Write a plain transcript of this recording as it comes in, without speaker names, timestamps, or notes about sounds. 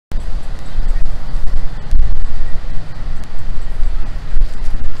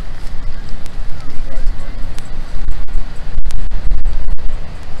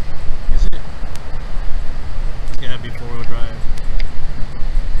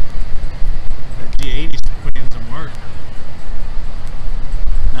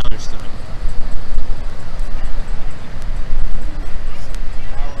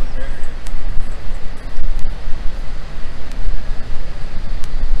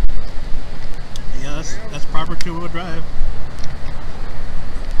proper two-wheel drive.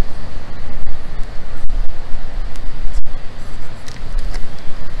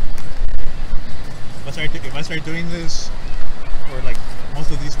 If I start doing this for like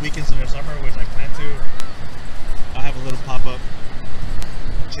most of these weekends in the summer, which I plan to, I'll have a little pop-up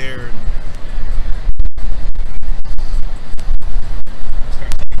chair and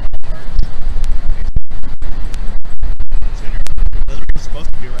start selling my parts. Those are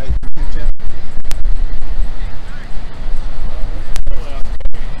supposed to be right. YouTube channel.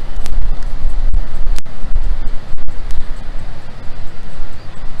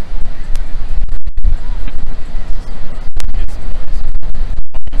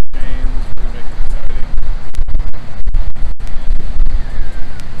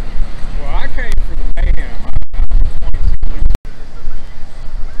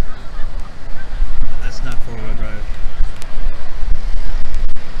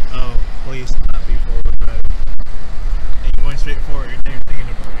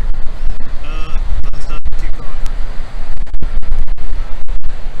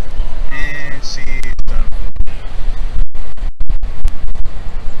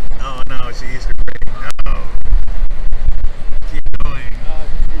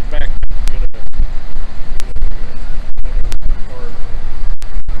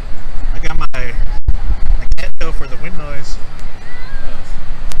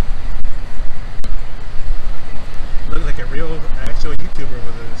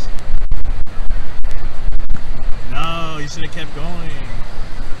 Should have kept going. Did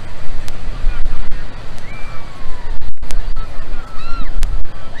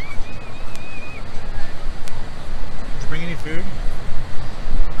you bring any food?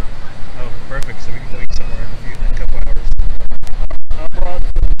 Oh, perfect. So we can go eat somewhere in a couple hours. I brought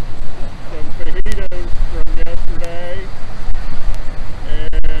some fajitas from yesterday,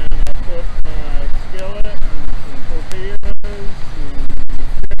 and I put my skillet and some tortillas and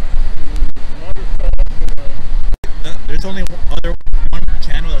chips and some other stuff in a... There's only one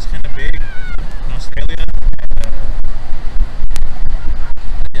channel that's kind of big in Australia,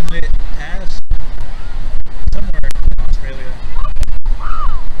 and Inlet Pass, somewhere in Australia.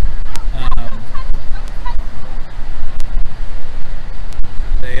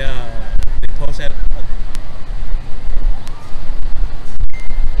 They post at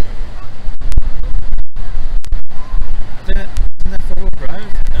isn't that four-wheel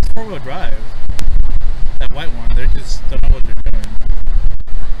drive? That's four-wheel drive. That white one, they just don't know what they're doing.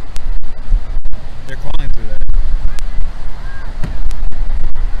 They're crawling through that.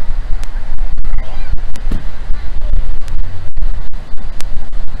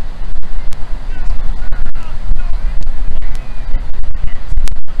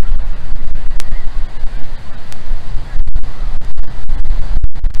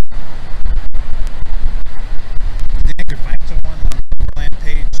 You think I could find someone on the Overland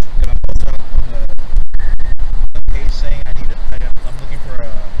page that I post up on the page saying I'm looking for a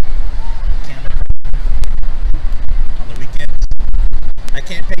camera on the weekends? I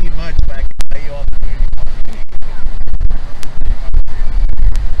can't pay you much, but I can buy you all the food you want.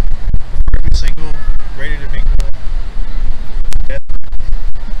 For every single, ready to mingle.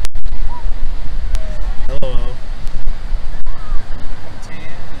 Hello.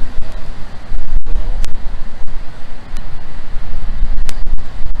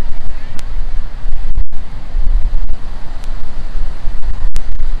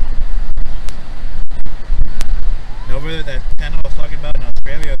 Over there, that channel I was talking about in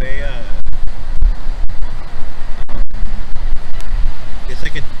Australia, they it's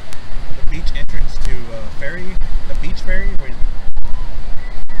like the beach entrance to ferry, the beach ferry, where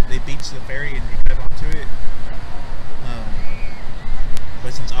they beach the ferry and you drive onto it.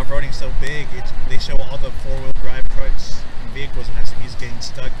 But since off-roading's so big, they show all the four-wheel drive trucks and vehicles and SUVs getting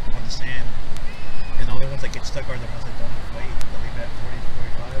stuck on the sand, and the only ones that get stuck are the ones that don't have weight. They leave at 40 to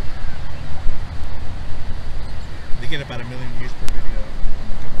 45. They get about 1 million views per video.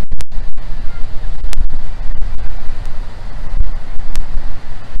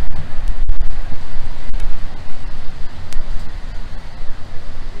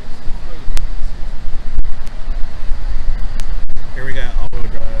 Here we got all-wheel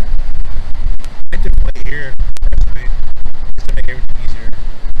drive. I did play here, personally, just to make everything easier.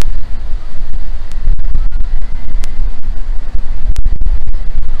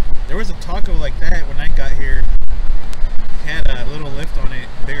 There was a taco like that when I got here. Had a little lift on it,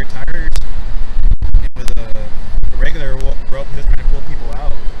 bigger tires. It was a regular rope. He was trying to pull people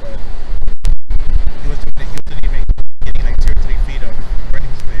out, but he wasn't even getting like 2 or 3 feet of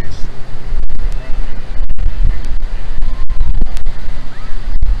running space.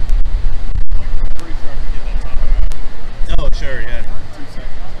 I'm pretty sure I can get that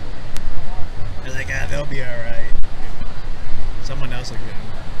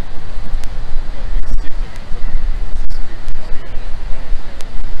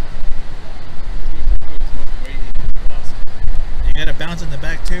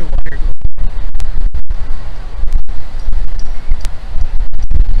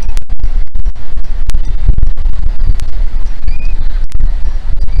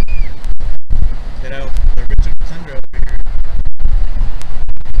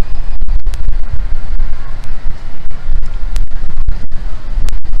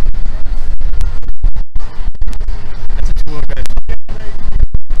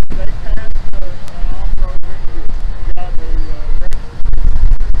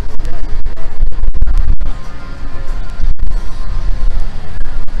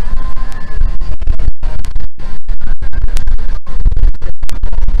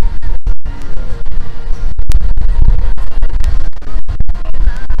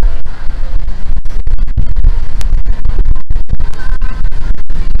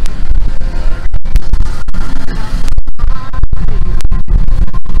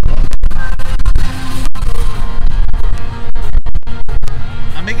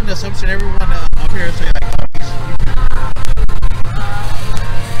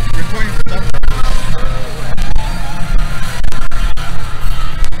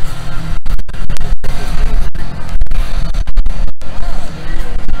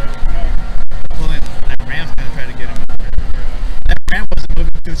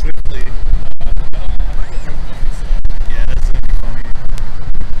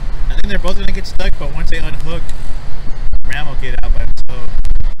they're both gonna get stuck, but once they unhook, Ram will get out by himself.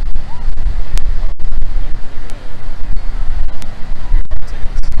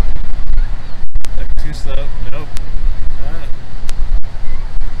 Like too slow. Nope.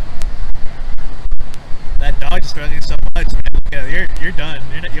 That dog just struggling so much, man. Look at it. You're done.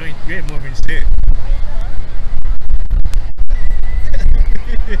 You ain't moving shit.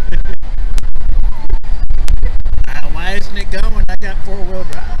 Why isn't it going? I got 4-wheel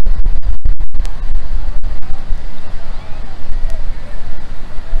drive.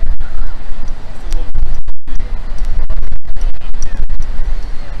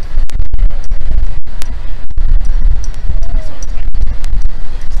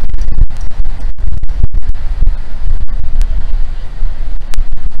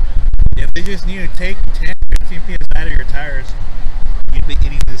 If they just need to take 10, 15 PS out of your tires, you'd be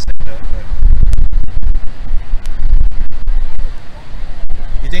eating this setup.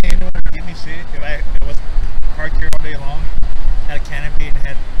 You think anyone would give me shit if I was parked here all day long, had a canopy, and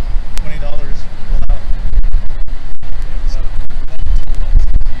had $20 pull out?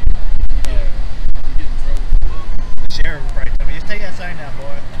 The sheriff would probably tell me, just take that sign down,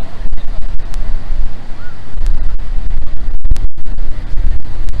 boy.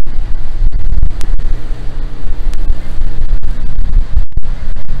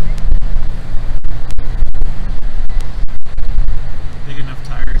 Big enough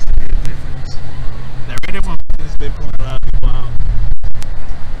tires to be a difference. That Rated one has been pulling a lot of people